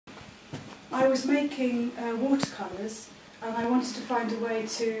I was making watercolours, and I wanted to find a way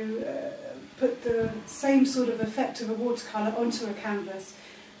to put the same sort of effect of a watercolour onto a canvas.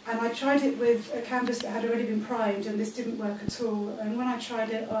 And I tried it with a canvas that had already been primed, and this didn't work at all. And when I tried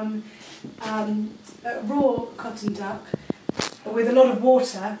it on raw cotton duck with a lot of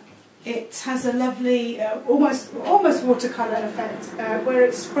water, it has a lovely, almost watercolour effect, where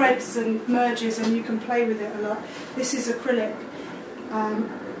it spreads and merges, and you can play with it a lot. This is acrylic.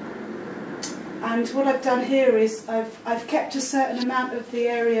 And what I've done here is I've kept a certain amount of the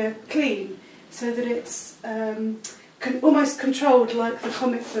area clean, so that it's almost controlled, like the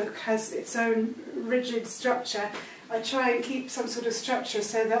comic book has its own rigid structure. I try and keep some sort of structure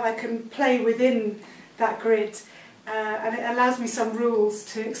so that I can play within that grid, and it allows me some rules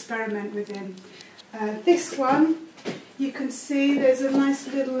to experiment within. This one, you can see there's a nice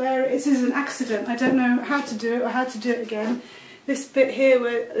little area. This is an accident. I don't know how to do it or how to do it again. This bit here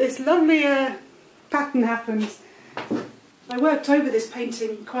where this lovely pattern happens. I worked over this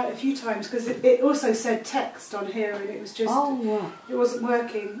painting quite a few times because it also said text on here, and it was just, it wasn't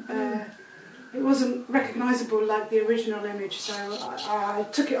working. It wasn't recognisable like the original image, so I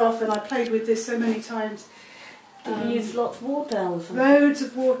took it off and I played with this so many times. Did you use lots of water or something? Loads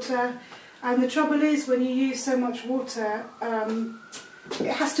of water, and the trouble is when you use so much water,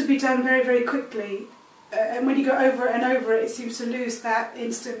 it has to be done very, very quickly, and when you go over it and over it, it seems to lose that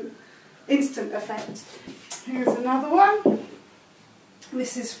instant effect. Here's another one.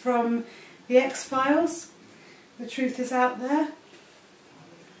 This is from The X-Files. The Truth Is Out There.